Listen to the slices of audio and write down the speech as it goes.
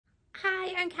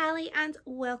Hi, I'm Callie and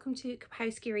welcome to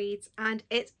Kapowski Reads, and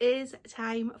it is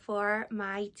time for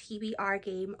my TBR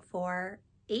game for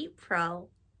April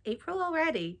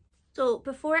already. So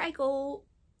before I go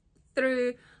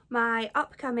through my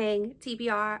upcoming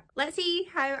TBR, let's see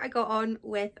how I got on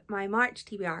with my March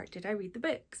TBR. Did I read the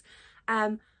books?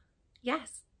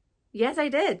 Yes I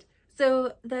did.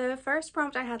 So the first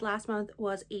prompt I had last month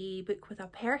was a book with a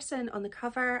person on the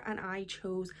cover, and I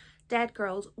chose Dead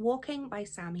Girls Walking by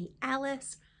Sammy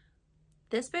Ellis.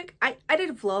 This book, I did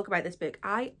a vlog about this book.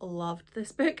 I loved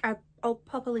this book. I'll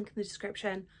pop a link in the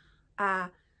description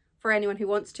for anyone who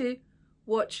wants to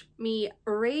watch me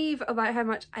rave about how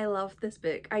much I loved this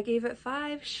book. I gave it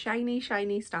 5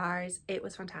 shiny stars. It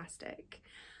was fantastic.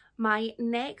 My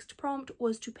next prompt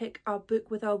was to pick a book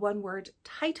with a one-word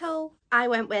title. I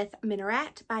went with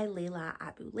Minaret by Layla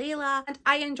Abu Layla, and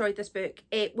I enjoyed this book.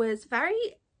 It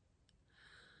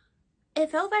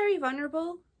felt very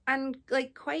vulnerable and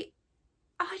like quite,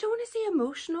 I don't want to say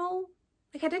emotional.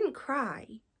 Like I didn't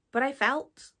cry, but I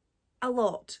felt a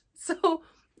lot. So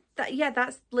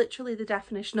that's literally the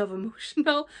definition of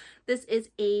emotional. This is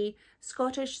a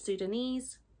Scottish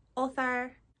Sudanese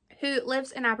author who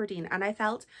lives in Aberdeen, and I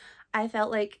felt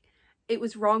like it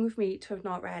was wrong of me to have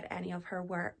not read any of her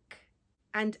work.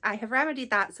 And I have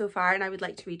remedied that so far, and I would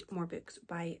like to read more books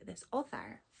by this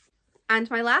author. And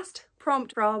my last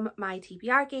prompt from my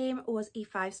TBR game was a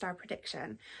 5-star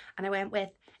prediction. And I went with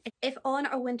If on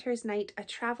a Winter's Night, A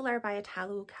Traveller by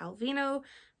Italo Calvino.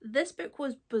 This book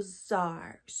was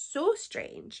bizarre, so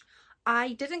strange.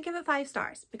 I didn't give it 5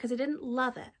 stars because I didn't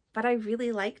love it, but I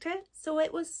really liked it. So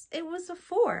it was a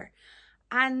 4.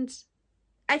 And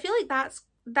I feel like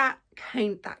that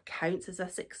counts as a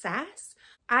success.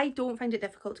 I don't find it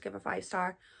difficult to give a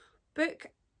 5-star book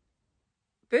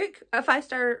a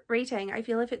 5-star rating. I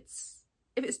feel if it's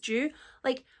due,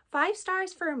 like 5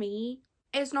 stars for me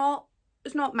is not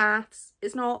maths,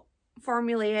 it's not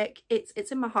formulaic, it's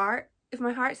in my heart. If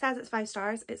my heart says it's 5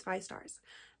 stars, it's 5 stars.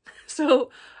 So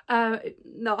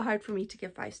not hard for me to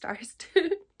give 5 stars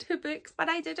to books, but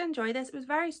I did enjoy this. It was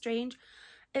very strange.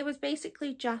 It was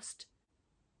basically just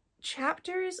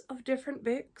chapters of different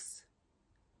books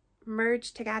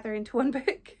merged together into one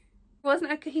book. It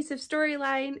wasn't a cohesive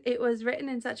storyline. It was written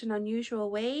in such an unusual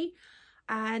way,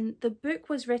 and the book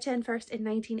was written first in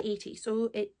 1980, so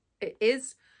it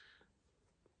is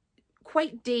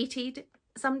quite dated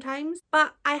sometimes,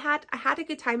 but I had a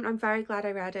good time and I'm very glad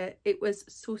I read it. It was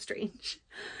so strange.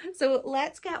 So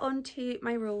let's get on to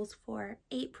my rules for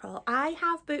April. I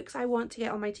have books I want to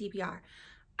get on my TBR,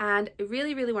 and I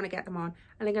really want to get them on,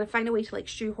 and I'm going to find a way to like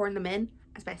shoehorn them in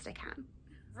as best I can.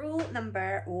 Rule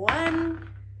number 1,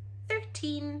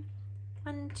 13,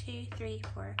 1, 2, 3,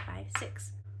 4, 5,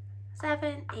 6,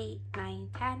 7, 8, 9,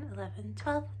 10, 11,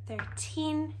 12,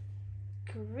 13,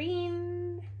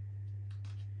 green.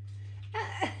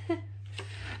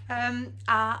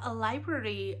 A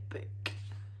library book.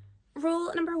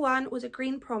 Rule number 1 was a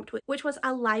green prompt, which was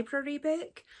a library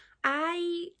book.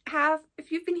 I have,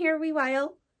 if you've been here a wee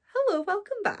while, hello,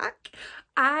 welcome back.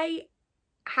 I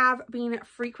have been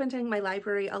frequenting my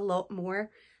library a lot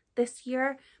more this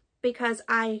year because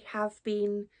I've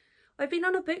been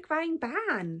on a book buying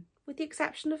ban, with the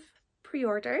exception of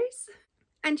pre-orders.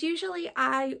 And usually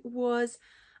I was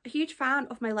a huge fan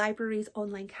of my library's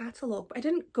online catalogue, but I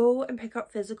didn't go and pick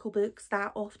up physical books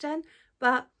that often.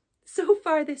 But so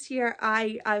far this year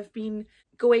I've been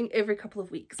going every couple of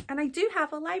weeks, and I do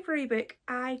have a library book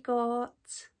I got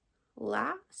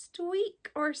last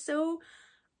week or so.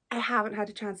 I haven't had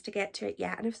a chance to get to it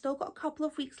yet, and I've still got a couple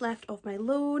of weeks left of my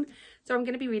loan, so I'm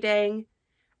going to be reading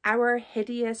Our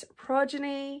Hideous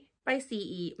Progeny by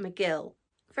C.E. McGill.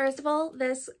 First of all,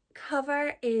 this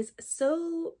cover is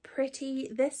so pretty.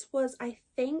 This was, I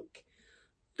think,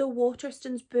 the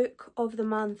Waterstones book of the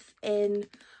month in,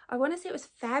 I want to say it was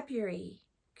February,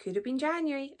 could have been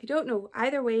January, I don't know.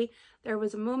 Either way, there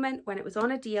was a moment when it was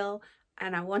on a deal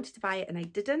and I wanted to buy it and I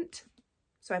didn't,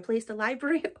 so I placed a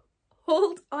library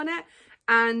hold on it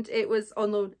and it was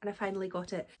on loan and I finally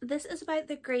got it. This is about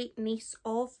the great niece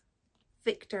of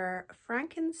Victor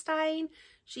Frankenstein.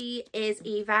 She is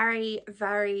a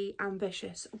very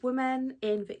ambitious woman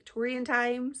in Victorian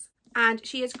times, and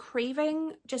she is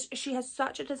craving, she has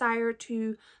such a desire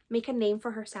to make a name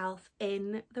for herself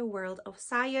in the world of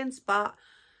science, but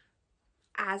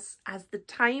as the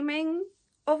timing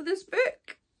of this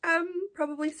book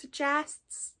probably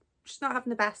suggests, she's not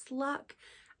having the best luck,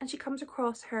 and she comes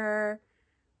across her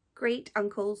great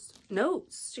uncle's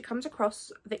notes. She comes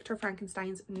across Victor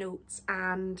Frankenstein's notes,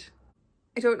 and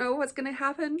I don't know what's going to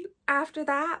happen after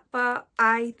that, but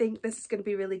I think this is going to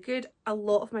be really good. A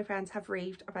lot of my friends have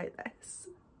raved about this,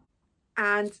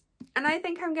 and I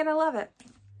think I'm going to love it.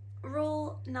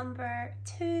 Rule number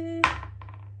two.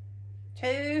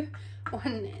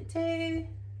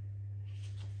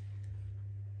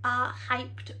 A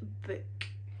hyped book.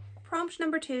 Prompt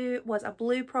number 2 was a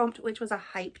blue prompt, which was a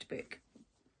hyped book.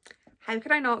 How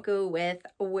could I not go with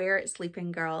Where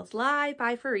Sleeping Girls Lie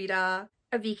by Farida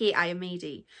Aviki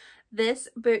Ayamidi. This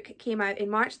book came out in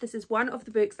March. This is one of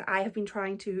the books that I have been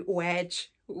trying to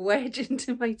wedge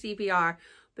into my TBR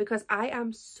because I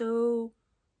am so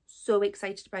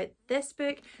excited about this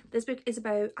book. This book is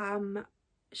about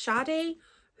Shadi,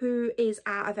 who is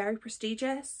at a very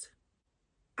prestigious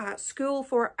school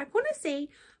for, I want to say,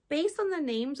 based on the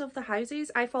names of the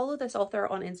houses. I follow this author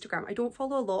on Instagram. I don't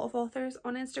follow a lot of authors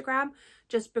on Instagram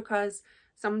just because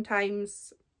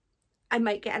sometimes I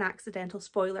might get an accidental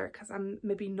spoiler because I'm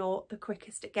maybe not the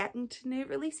quickest at getting to new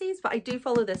releases, but I do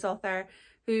follow this author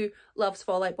who loves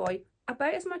Fall Out Boy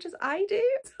about as much as I do,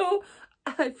 so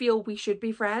I feel we should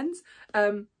be friends.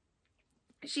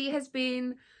 She has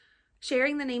been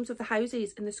sharing the names of the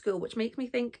houses in the school, which makes me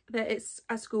think that it's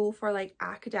a school for like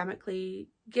academically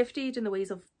gifted in the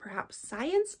ways of perhaps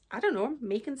science, I don't know,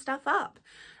 making stuff up.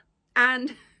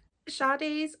 And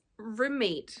Shadi's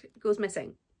roommate goes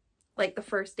missing like the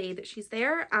first day that she's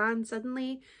there, and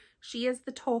suddenly she is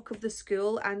the talk of the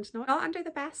school and not under the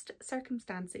best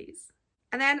circumstances.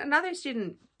 And then another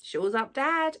student shows up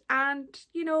dead, and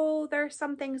you know, there's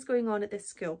some things going on at this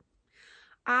school.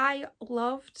 I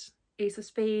loved Ace of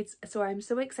Spades, so I'm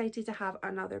so excited to have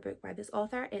another book by this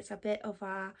author. It's a bit of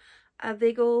a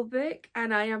big old book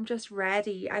and I am just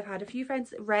ready. I've had a few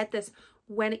friends that read this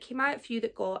when it came out, a few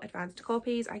that got advanced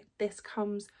copies. this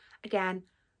comes, again,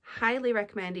 highly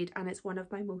recommended, and it's one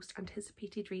of my most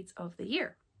anticipated reads of the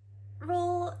year.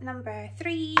 Rule number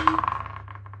 3.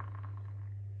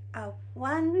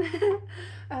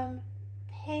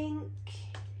 Pink.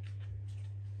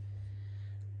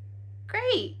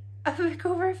 Great. A book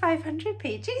over 500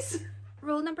 pages.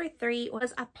 Rule number 3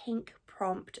 was a pink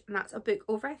prompt, and that's a book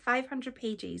over 500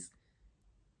 pages,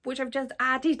 which I've just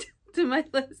added to my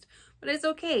list, but it's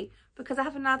okay because I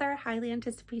have another highly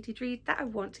anticipated read that I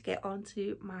want to get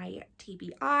onto my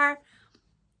TBR.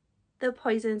 The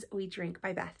Poisons We Drink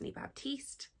by Bethany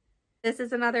Baptiste. This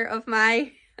is another of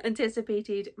my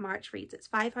anticipated March reads. It's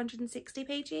 560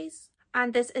 pages,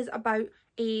 and this is about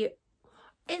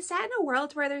it's set in a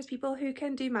world where there's people who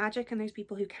can do magic and there's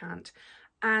people who can't.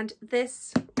 And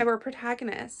our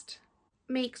protagonist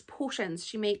makes potions.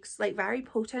 She makes like very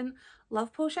potent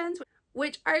love potions,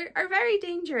 which are very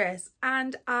dangerous.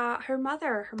 And her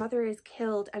mother is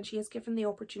killed, and she is given the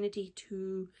opportunity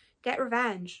to get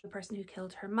revenge on the person who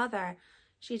killed her mother.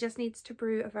 She just needs to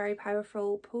brew a very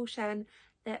powerful potion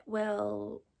that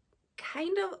will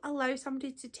kind of allow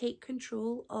somebody to take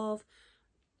control of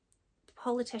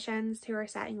politicians who are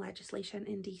setting legislation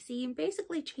in DC and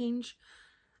basically change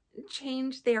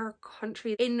their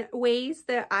country in ways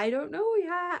that I don't know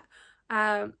yet.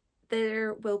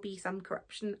 There will be some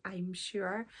corruption, I'm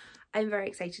sure. I'm very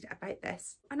excited about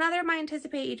this. Another of my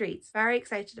anticipated reads. Very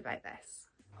excited about this.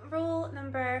 Rule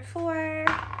number 4.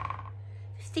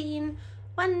 15.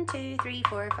 1, 2, 3,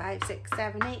 4, 5, 6,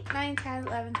 7, 8, 9, 10,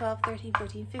 11, 12, 13,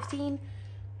 14, 15.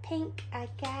 Pink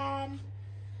again.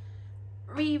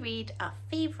 Reread a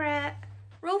favourite.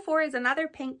 Rule 4 is another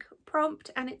pink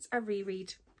prompt, and it's a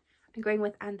reread. I'm going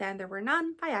with And Then There Were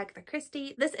None by Agatha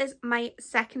Christie. This is my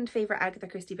second favourite Agatha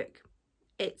Christie book.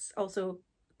 It's also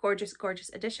gorgeous, gorgeous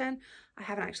edition. I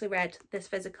haven't actually read this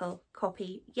physical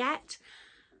copy yet.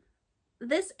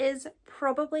 This is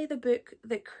probably the book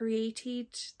that created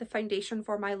the foundation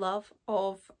for my love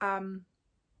of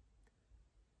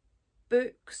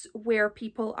books where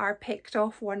people are picked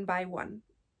off one by one,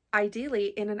 ideally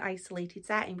in an isolated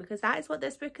setting, because that is what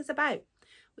this book is about.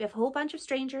 We have a whole bunch of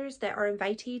strangers that are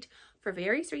invited for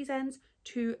various reasons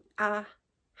to a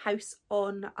house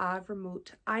on a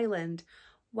remote island.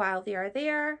 While they are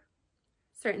there,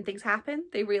 certain things happen.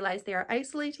 They realise they are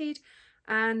isolated,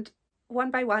 and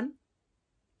one by one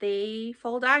they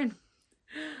fall down,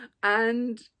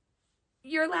 and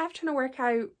you're left trying to work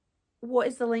out what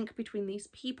is the link between these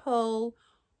people,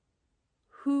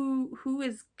 who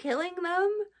is killing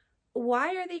them,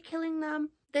 why are they killing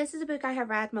them. This is a book I have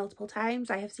read multiple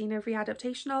times. I have seen every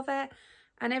adaptation of it,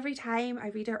 and every time I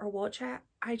read it or watch it,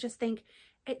 I just think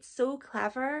it's so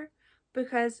clever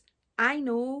because I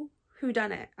know who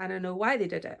done it and I know why they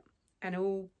did it. I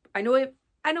know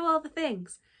all the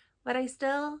things, but I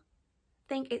still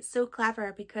think it's so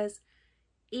clever because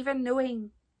even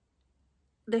knowing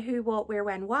the who, what, where,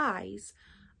 when, whys,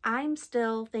 I'm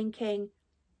still thinking,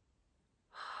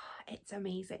 oh, it's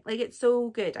amazing. Like, it's so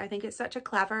good. I think it's such a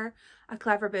clever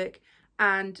book,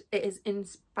 and it has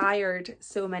inspired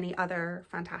so many other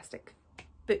fantastic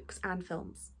books and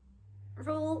films.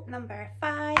 Rule number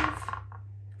 5,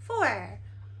 4.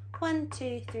 1,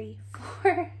 2, 3,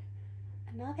 4.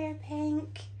 Another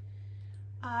pink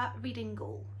reading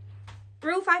goal.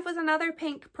 Rule 5 was another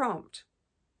pink prompt.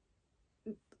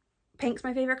 Pink's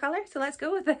my favourite colour, so let's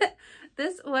go with it.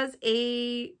 This was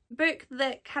a book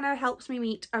that kind of helps me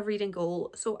meet a reading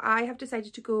goal. So I have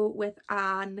decided to go with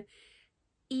an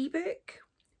ebook,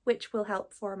 which will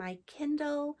help for my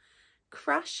Kindle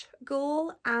Crush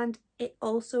goal, and it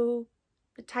also,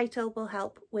 the title will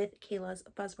help with Kayla's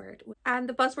buzzword. And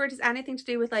the buzzword is anything to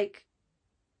do with like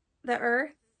the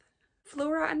earth,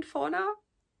 flora and fauna,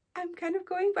 I'm kind of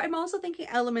going, but I'm also thinking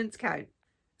elements count.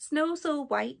 Snow So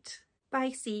White by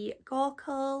C.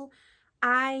 Gawkel.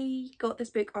 I got this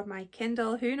book on my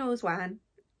Kindle, who knows when,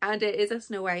 and it is a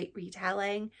Snow White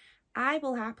retelling. I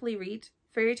will happily read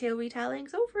fairy tale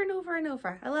retellings over and over and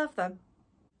over. I love them.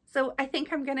 So I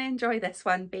think I'm going to enjoy this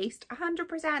one based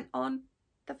 100% on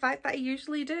the fact that I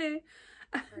usually do.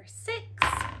 Number 6.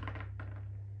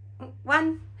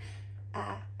 1.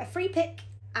 A free pick.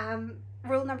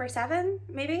 Rule number 7,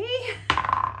 maybe?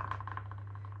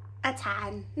 A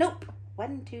 10. Nope.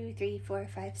 1, 2, 3, 4,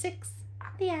 5, 6.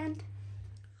 The end.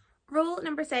 Rule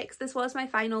number 6, this was my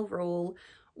final rule,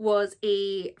 was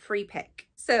a free pick.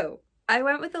 So I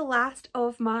went with the last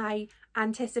of my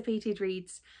anticipated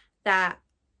reads that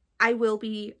I will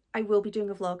be doing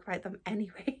a vlog about them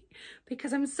anyway,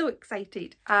 because I'm so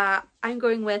excited. I'm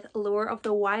going with Lure of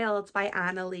the Wilds by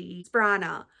Annalee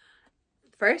Sprana.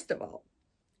 First of all,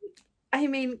 I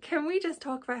mean, can we just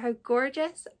talk about how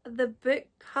gorgeous the book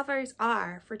covers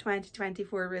are for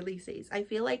 2024 releases? I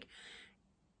feel like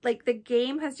the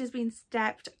game has just been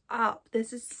stepped up.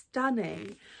 This is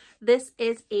stunning. This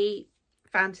is a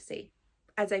fantasy,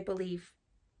 as I believe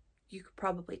you could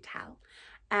probably tell.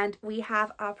 And we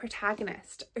have a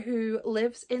protagonist who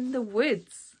lives in the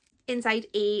woods inside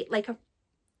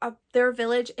their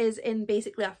village is in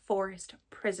basically a forest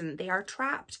prison. They are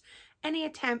trapped. Any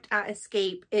attempt at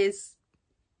escape is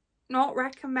not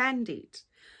recommended.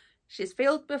 She's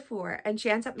failed before, and she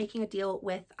ends up making a deal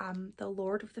with the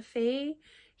Lord of the Fae.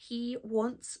 He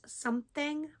wants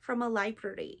something from a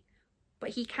library,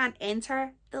 but he can't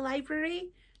enter the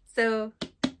library, so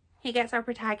he gets our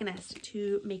protagonist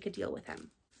to make a deal with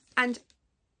him. And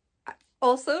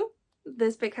also,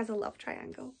 this book has a love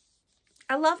triangle.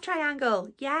 A love triangle,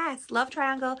 yes, love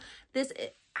triangle. This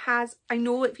has, I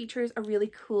know it features a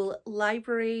really cool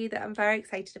library that I'm very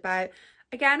excited about.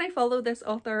 Again, I follow this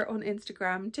author on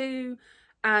Instagram too,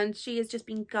 and she has just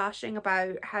been gushing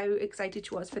about how excited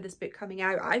she was for this book coming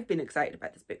out. I've been excited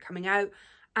about this book coming out,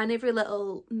 and every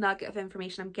little nugget of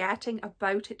information I'm getting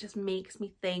about it just makes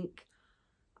me think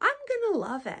I'm gonna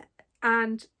love it,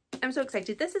 and I'm so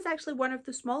excited. This is actually one of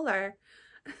the smaller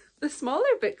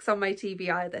books on my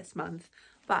TBR this month,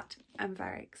 but I'm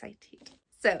very excited.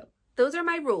 So those are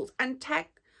my rules, and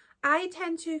I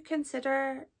tend to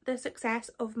consider the success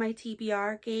of my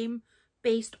TBR game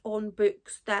based on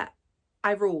books that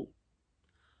I roll.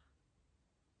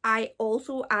 I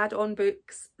also add on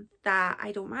books that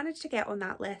I don't manage to get on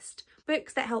that list,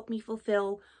 books that help me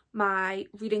fulfill my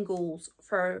reading goals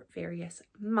for various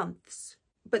months.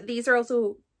 But these are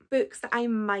also books that I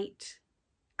might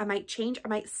change, I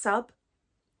might sub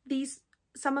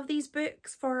some of these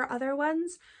books for other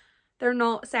ones. They're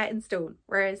not set in stone,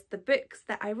 whereas the books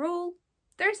that I roll,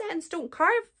 they're set in stone.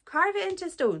 Carve it into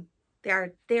stone.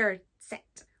 They're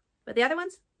set. But the other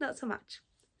ones, not so much.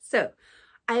 So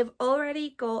I've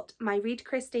already got my Read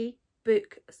Christie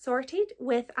book sorted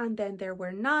with And Then There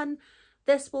Were None.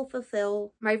 This will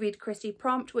fulfill my Read Christie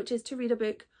prompt, which is to read a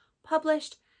book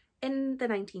published in the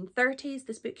 1930s.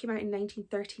 This book came out in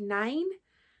 1939.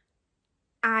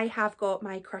 I have got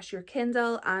my Crush Your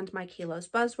Kindle and my Kayla's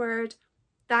Buzzword.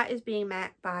 That is being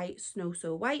met by Snow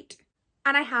So White.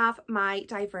 And I have my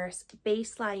diverse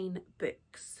baseline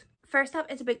books. First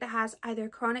up is a book that has either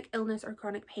chronic illness or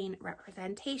chronic pain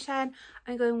representation.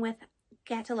 I'm going with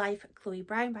Get a Life, Chloe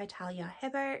Brown by Talia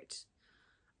Hibbert.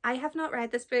 I have not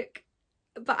read this book,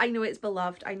 but I know it's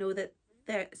beloved. I know that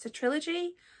it's a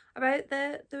trilogy about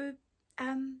the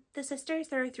sisters.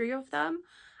 There are 3 of them.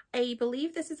 I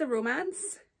believe this is a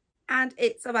romance, and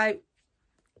it's about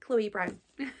Chloe Brown,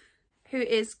 who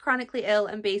is chronically ill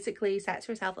and basically sets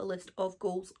herself a list of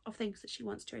goals of things that she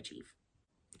wants to achieve.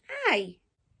 Hi!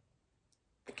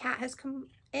 The cat has come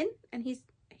in and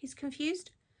he's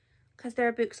confused because there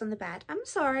are books on the bed. I'm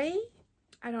sorry.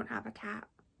 I don't have a cat.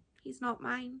 He's not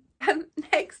mine.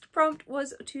 Next prompt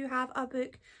was to have a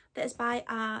book that is by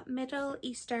a Middle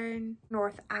Eastern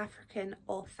North African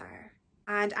author.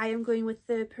 And I am going with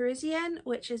The Parisian,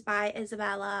 which is by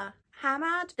Isabella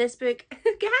Hamad. This book,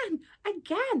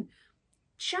 again,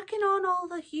 chucking on all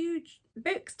the huge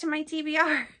books to my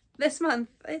TBR this month.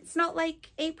 It's not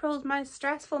like April's my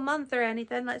stressful month or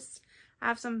anything. Let's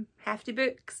have some hefty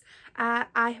books. I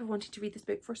have wanted to read this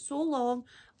book for so long,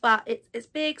 but it's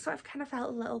big, so I've kind of felt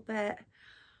a little bit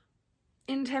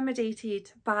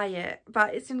intimidated by it,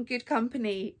 but it's in good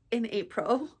company in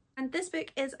April. And this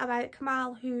book is about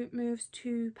Kamal, who moves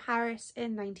to Paris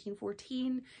in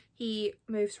 1914. He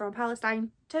moves from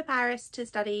Palestine to Paris to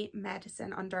study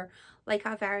medicine under like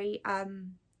a very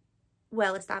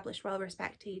well-established,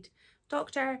 well-respected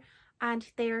doctor,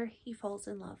 and there he falls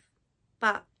in love.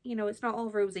 But you know, it's not all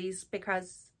roses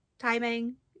because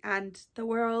timing and the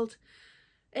world,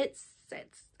 I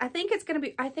think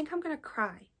I'm gonna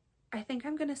cry. I think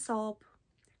I'm gonna sob,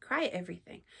 cry at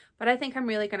everything, but I think I'm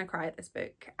really gonna cry at this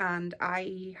book, and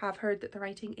I have heard that the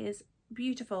writing is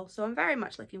beautiful, so I'm very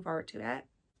much looking forward to it.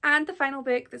 And the final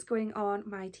book that's going on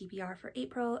my TBR for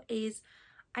April is,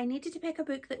 I needed to pick a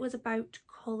book that was about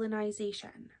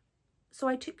colonization. So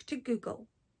I took to Google,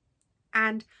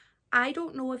 and I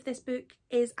don't know if this book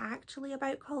is actually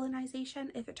about colonization.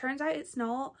 If it turns out it's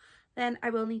not, then I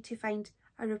will need to find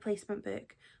a replacement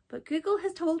book. But Google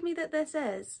has told me that this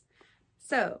is.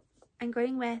 So I'm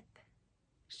going with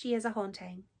She Is a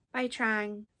Haunting by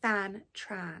Trang Than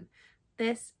Tran.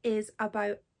 This is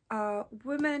about a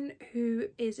woman who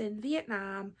is in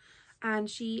Vietnam, and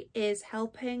she is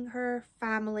helping her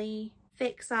family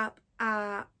fix up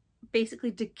a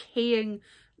basically decaying,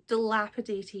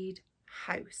 dilapidated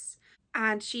house.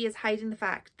 And she is hiding the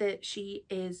fact that she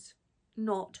is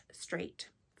not straight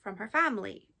from her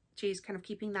family. She's kind of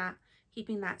keeping that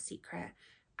secret.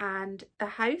 And the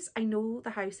house, I know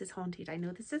the house is haunted. I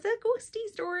know this is a ghosty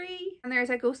story. And there's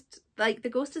a ghost, like the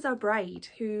ghost is a bride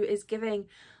who is giving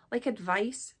like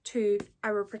advice to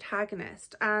our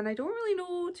protagonist. And I don't really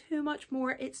know too much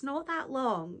more. It's not that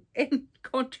long in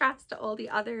contrast to all the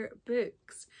other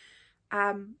books.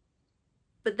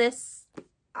 But this,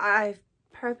 I've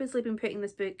purposely been putting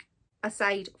this book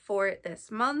aside for this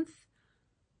month.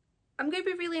 I'm going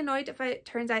to be really annoyed if it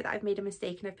turns out that I've made a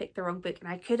mistake and I've picked the wrong book, and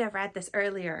I could have read this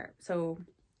earlier. So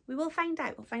we will find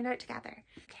out. We'll find out together.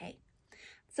 Okay.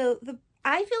 So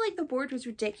I feel like the board was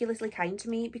ridiculously kind to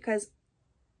me because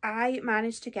I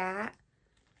managed to get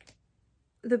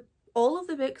all of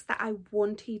the books that I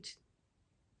wanted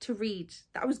to read,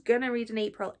 that I was gonna read in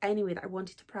April anyway, that I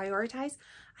wanted to prioritize.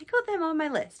 I got them on my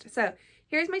list. So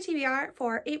here's my TBR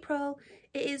for April.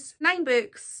 It is 9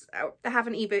 books. I have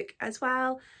an ebook as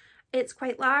well. It's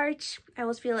quite large. I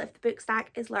always feel if the book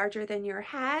stack is larger than your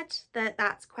head,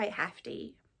 that's quite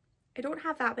hefty. I don't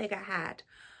have that big a head.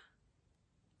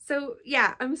 So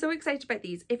yeah, I'm so excited about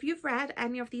these. If you've read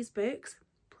any of these books,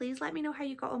 please let me know how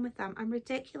you got on with them. I'm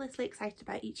ridiculously excited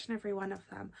about each and every one of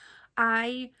them.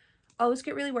 I always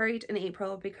get really worried in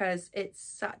April because it's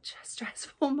such a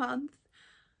stressful month.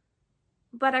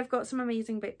 But I've got some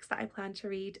amazing books that I plan to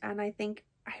read, and I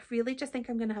really just think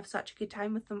I'm going to have such a good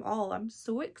time with them all. I'm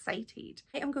so excited.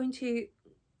 I'm going to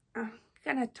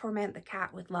torment the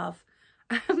cat with love.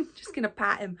 I'm just going to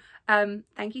pat him.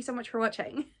 Thank you so much for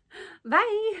watching.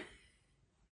 Bye!